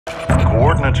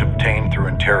Coordinates obtained through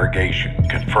interrogation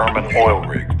confirm an oil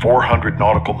rig 400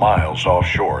 nautical miles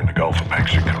offshore in the Gulf of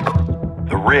Mexico.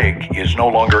 The rig is no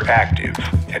longer active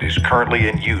and is currently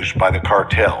in use by the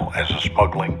cartel as a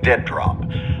smuggling dead drop.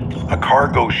 A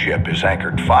cargo ship is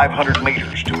anchored 500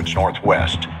 meters to its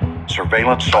northwest.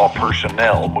 Surveillance saw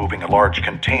personnel moving a large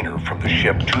container from the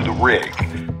ship to the rig.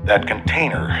 That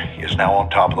container is now on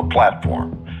top of the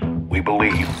platform. We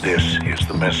believe this is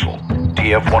the missile.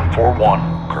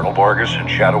 TF-141, Colonel Vargas and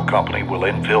Shadow Company will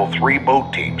infill 3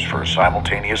 boat teams for a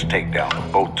simultaneous takedown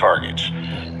of both targets.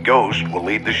 Ghost will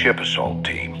lead the ship assault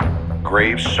team.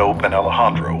 Graves, Soap, and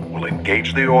Alejandro will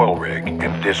engage the oil rig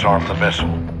and disarm the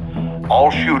missile. All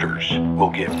shooters will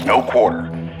get no quarter.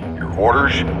 Your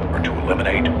orders are to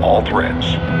eliminate all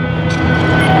threats.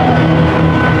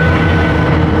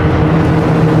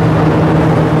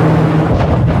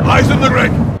 Eyes on the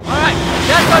rig! Alright,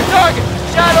 that's our target!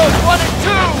 Shadows 1 and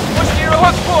 2! Push to your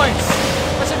hook points!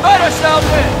 Let's invite ourselves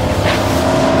in!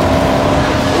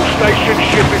 All station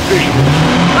ship is visual.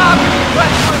 Copy!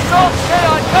 Request for assault, stay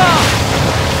on comm!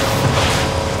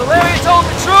 Valerian told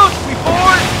the truth! We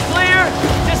board, clear,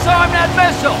 disarm that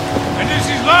missile! And this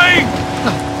is lying?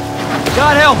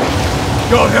 God help me!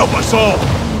 God help us all!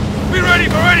 Be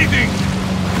ready for anything!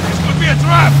 This could be a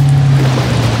trap!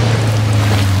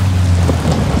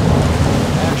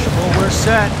 Actual, we're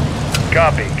set.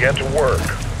 Copy. Get to work.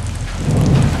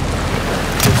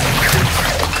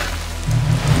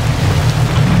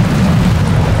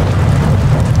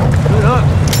 Good hook.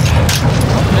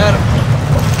 Got him.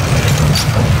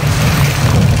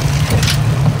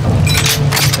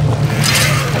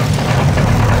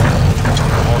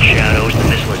 All Shadows, the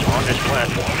missile is on this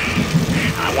platform.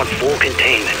 I want full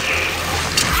containment.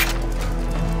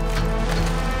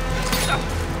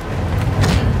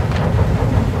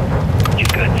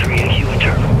 You've got 3 AQ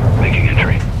internal. Making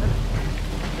entry.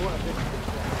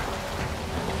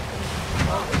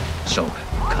 So,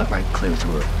 cut right clear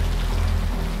through it.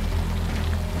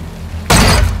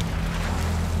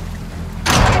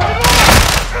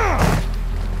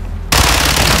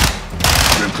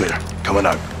 Room clear. Coming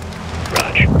out.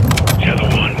 Rog. Shadow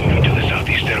 1 moving to the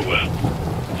southeast stairwell.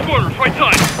 Quarters, right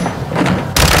side.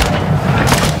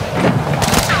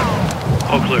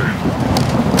 All clear.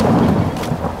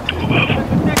 2 above.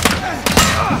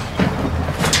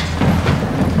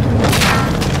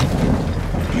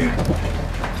 Clear.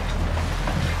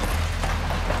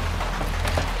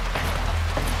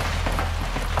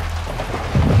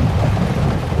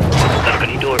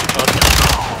 Balcony door up top.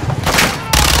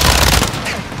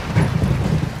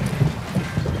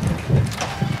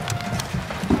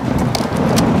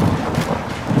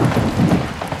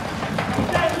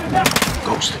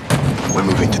 Ghost, we're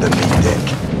moving to the main deck.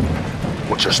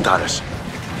 What's your status?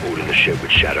 Holding the ship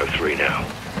with Shadow 3 now.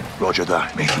 Roger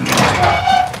that. Making it.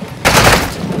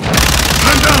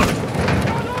 Man down!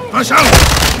 Us out!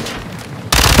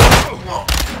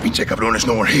 Pinche cabrones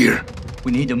nowhere here.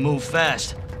 We need to move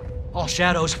fast. All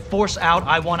Shadows, force out.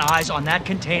 I want eyes on that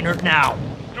container now.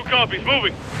 2 copies,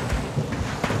 moving.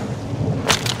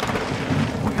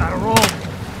 We gotta roll.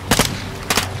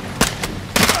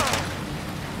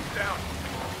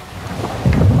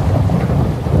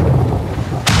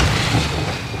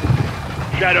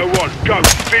 Shadow 1, go.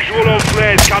 Visual on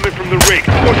flares coming from the rig.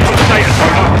 What's the status?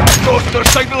 Ghost, they're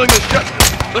signaling the ship.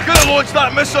 They're gonna launch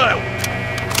that missile.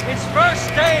 It's first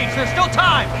stage. There's still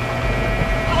time.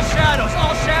 All Shadows,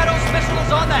 missile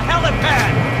is on the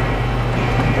helipad.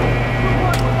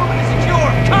 We're moving to secure.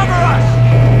 Cover us.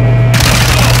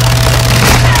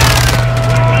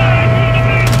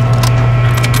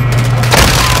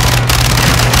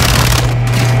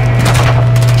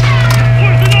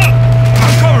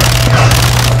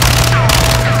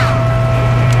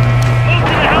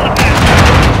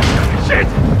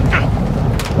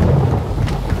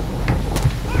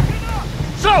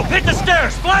 Hit the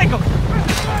stairs! Flank them!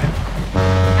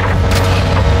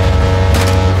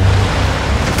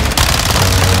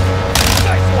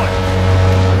 Nice one!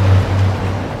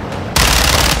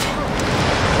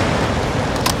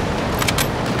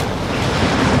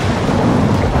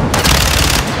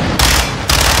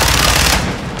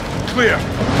 Clear.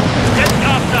 Get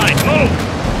topside, move!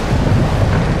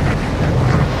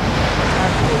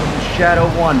 Shadow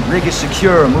 1, rig is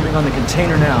secure. Moving on the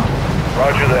container now.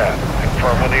 Roger that.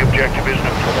 Confirm when the objective is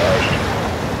neutralized.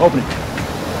 Open it.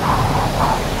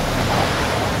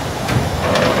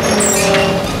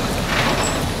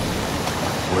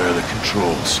 Where are the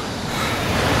controls?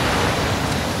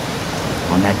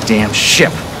 On that damn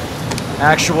ship.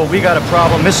 Actual, we got a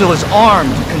problem. Missile is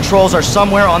armed. Controls are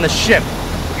somewhere on the ship.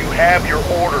 You have your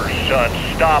orders, son.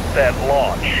 Stop that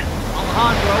launch.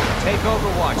 Alejandro, take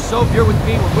overwatch. Soap, you're with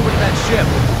me. We're moving to that ship.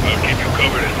 I'll keep you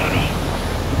covered, hermano.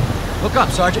 Look up,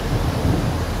 Sergeant.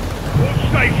 All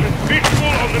stations,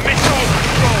 visual on the missile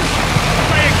controls.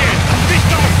 Say again,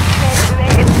 missile controls are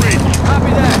on the bridge.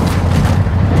 Copy that.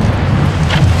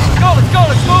 Let's go,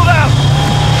 let's move out!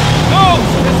 Move!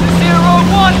 This is Zero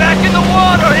 1, back in the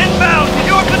water, inbound, to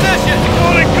your position!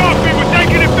 Solid copy, we're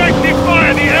taking effective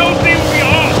fire, the LZ will be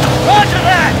off! Roger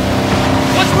that!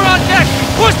 Once we're on deck,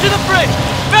 push to the bridge!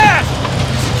 Fast!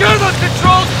 Secure those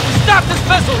controls! Stop this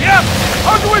vessel, yep!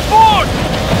 How do we board?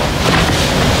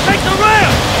 Take the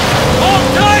ramp! Hold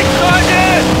tight,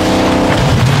 Sergeant!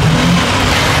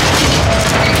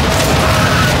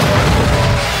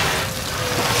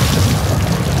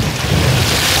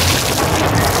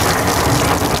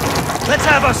 Let's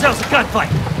have ourselves a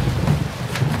gunfight!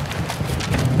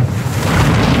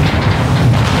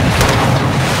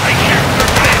 Right here,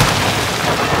 Sergeant!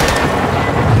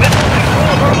 Missile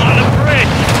control are on the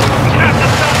bridge! We have to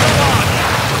stop the launch!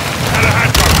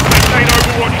 Alejandro, maintain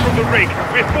overwatch from the rig.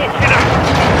 We're forcing out!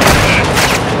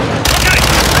 Okay,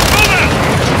 move out!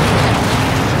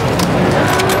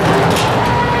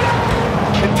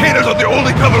 Containers are the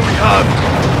only cover we have!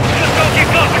 Just don't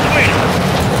get caught between us!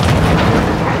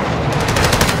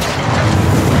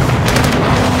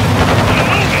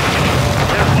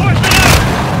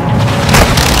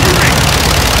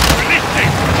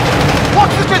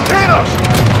 Watch the containers!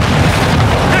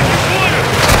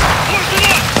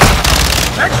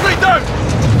 X-ray down!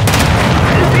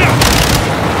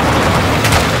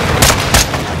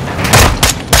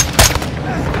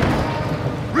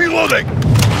 Reloading!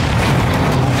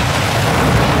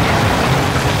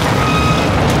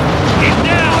 He's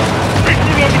down!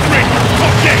 Visual on the bridge!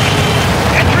 Okay!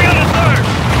 Entry on the third!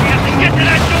 We have to get to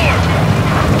that door!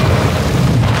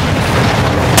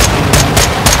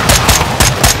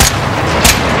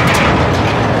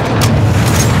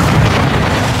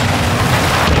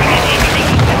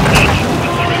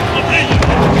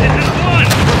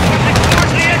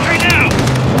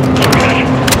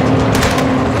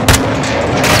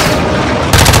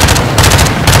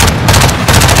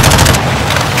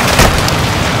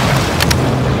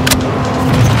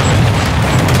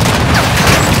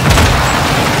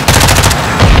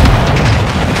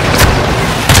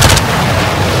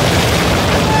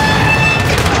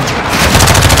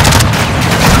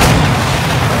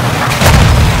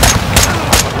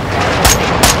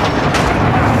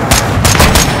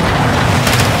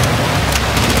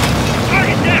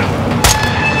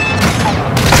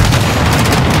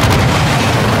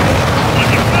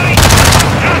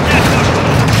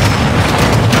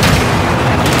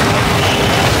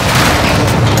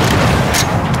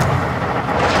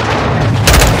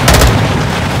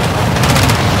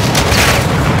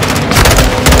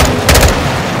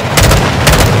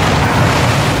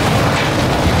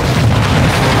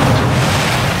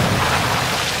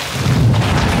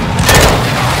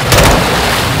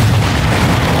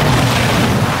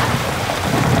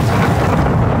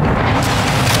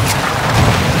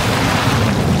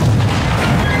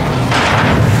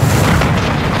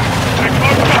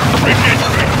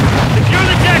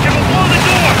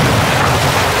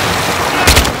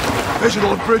 Visual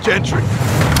on bridge entry.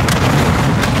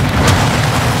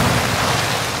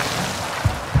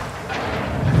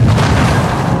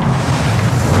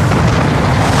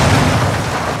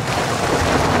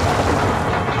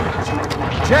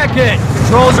 Check it!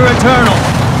 Controls are internal.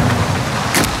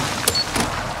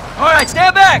 Alright,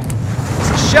 stand back! This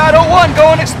is Shadow 1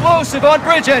 going explosive on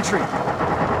bridge entry.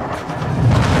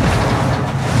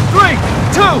 3,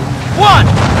 2, 1,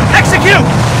 execute!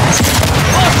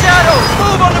 All Shadows,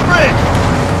 move on the bridge!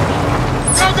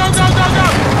 Go, go, go, go, go!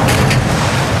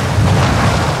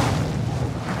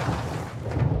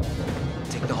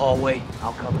 Take the hallway,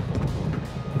 I'll cover.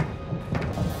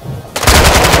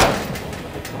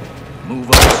 Move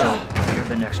up, so you're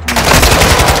the next one.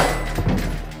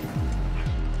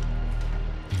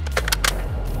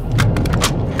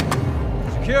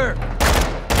 Secure.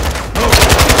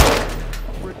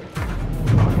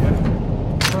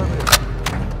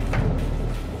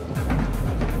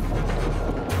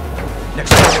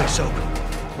 Next hallway, Soap.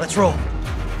 Let's roll.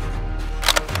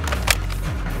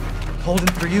 Holding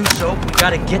for you, Soap. We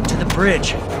gotta get to the bridge.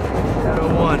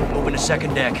 Shadow 1, moving to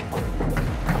second deck.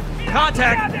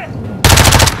 Contact!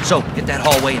 So, get that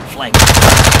hallway and flank.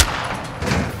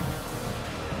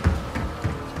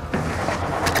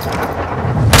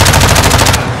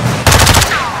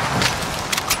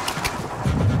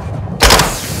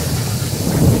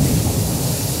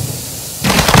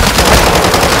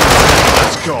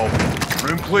 Let's go.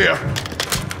 Room clear.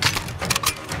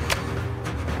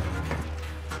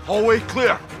 Hallway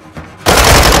clear.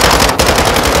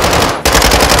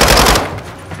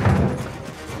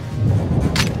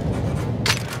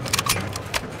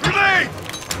 Grenade!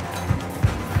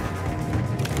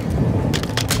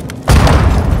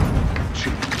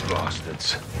 Cheap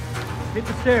bastards. Hit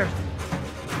the stairs.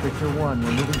 Victor 1,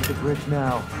 we're moving to the bridge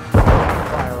now.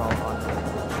 Fire all on.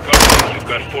 Copy. You've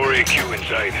got 4 AQ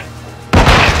inside.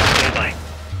 Stand by.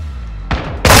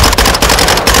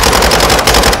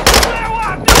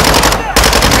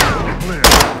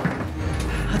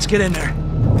 Let's get in there.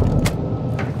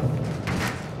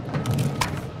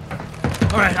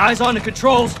 All right, eyes on the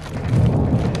controls.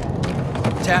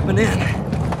 Tapping in.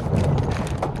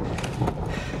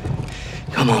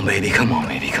 Come on, baby, come on,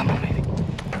 baby, come on, baby.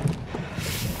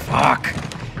 Fuck.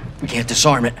 We can't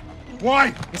disarm it.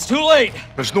 Why? It's too late.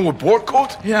 There's no abort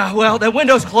code? Yeah, well, that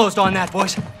window's closed on that,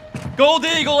 boys. Gold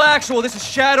Eagle Actual, this is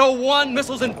Shadow 1,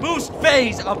 missiles in boost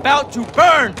phase, about to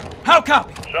burn. How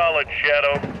copy? Solid,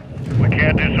 Shadow. We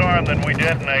can't disarm, then we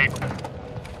detonate.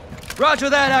 Roger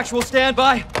that, Actual,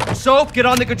 standby. Soap, get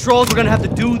on the controls. We're gonna have to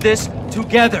do this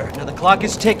together. Now, the clock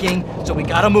is ticking, so we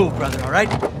gotta move, brother, all right?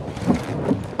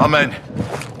 I'm in.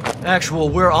 Actual,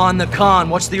 we're on the con.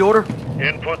 What's the order?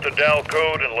 Input the DAL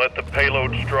code and let the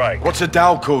payload strike. What's the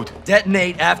DAL code?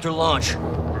 Detonate after launch.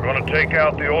 We're gonna take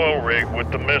out the oil rig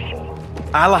with the missile.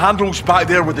 Alejandro's back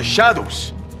there with the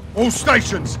shadows. All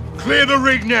stations, clear the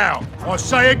rig now. I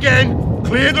say again,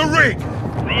 clear the rig.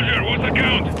 Roger, what's the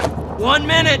count? 1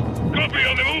 minute. Copy,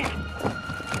 on the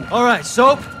move. All right,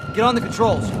 Soap, get on the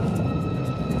controls.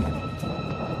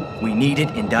 We need it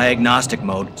in diagnostic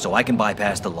mode so I can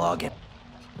bypass the login.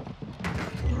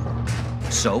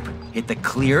 Soap, hit the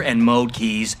clear and mode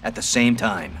keys at the same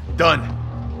time. Done.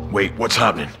 Wait, what's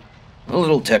happening? A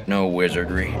little techno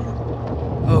wizardry.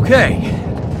 Okay.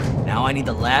 Now I need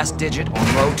the last digit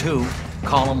on row 2,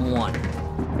 column 1.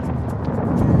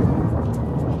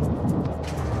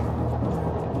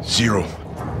 0.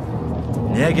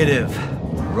 Negative.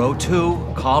 Row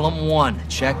 2, column 1.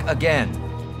 Check again.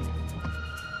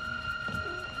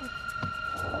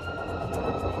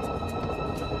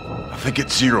 I think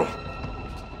it's 0.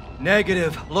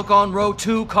 Negative. Look on row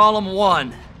 2, column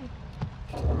 1.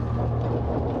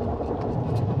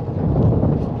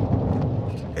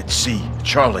 It's C.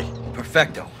 Charlie.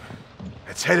 Perfecto.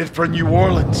 It's headed for New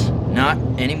Orleans. Not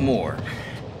anymore.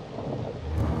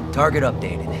 Target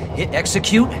updated. Hit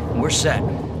execute, and we're set.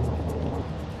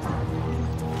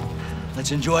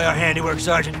 Let's enjoy our handiwork,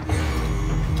 Sergeant.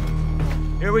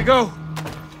 Here we go.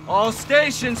 All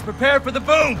stations, prepare for the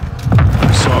boom.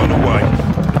 It's on the way.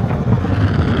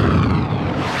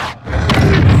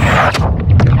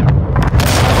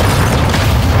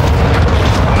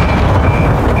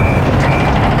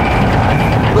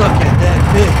 Look at that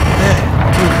big head.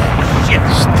 Shit.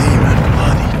 Steaming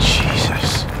bloody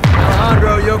Jesus.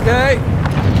 Alejandro, you okay?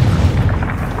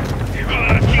 You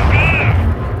got a chingada.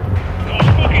 Those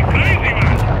fucking crazy,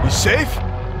 man. You safe?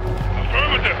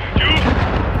 Affirmative. You?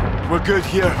 We're good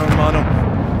here, hermano.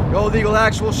 Gold Eagle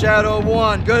Actual Shadow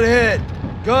 1. Good hit.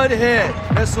 Good hit.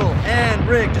 Missile and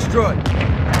rig destroyed.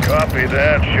 Copy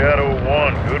that, Shadow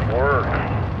 1. Good work.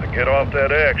 Now get off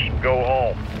that X and go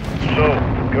home. So,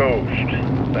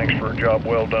 Ghost, thanks for a job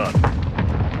well done.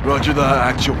 Roger that,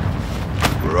 Actual.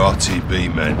 We're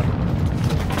RTB, men.